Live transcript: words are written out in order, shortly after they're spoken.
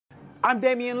I'm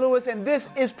Damian Lewis, and this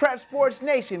is Prep Sports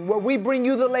Nation, where we bring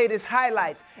you the latest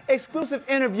highlights, exclusive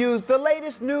interviews, the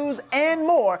latest news, and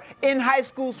more in high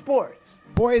school sports.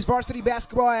 Boys varsity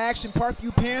basketball action.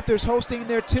 Parkview Panthers hosting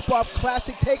their tip-off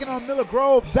classic, taking on Miller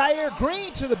Grove. Zaire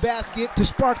Green to the basket to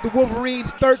spark the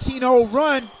Wolverines' 13-0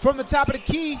 run. From the top of the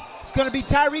key, it's going to be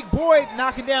Tyreek Boyd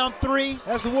knocking down three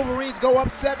as the Wolverines go up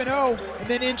 7-0. And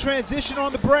then in transition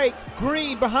on the break,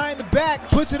 Green behind the back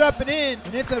puts it up and in.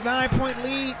 And it's a 9-point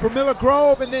lead for Miller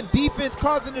Grove. And then defense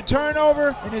causing the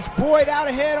turnover. And it's Boyd out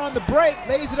ahead on the break,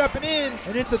 lays it up and in.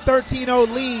 And it's a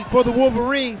 13-0 lead for the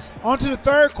Wolverines. On to the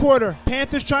third quarter.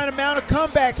 Panthers trying to mount a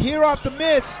comeback here off the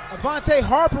miss. Avante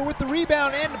Harper with the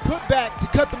rebound and the putback to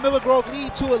cut the Miller Grove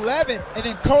lead to 11. And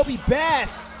then Kobe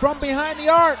Bass from behind the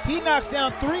arc, he knocks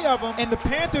down three of them, and the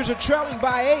Panthers are trailing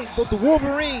by 8, but the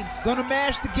Wolverines gonna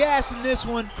mash the gas in this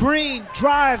one. Green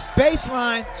drives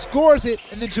baseline, scores it,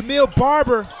 and then Jamil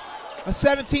Barber, a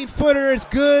 17-footer, is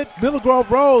good. Miller Grove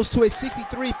rolls to a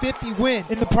 63-50 win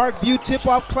in the Parkview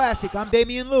Tip-Off Classic. I'm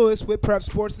Damian Lewis with Prep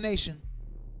Sports Nation.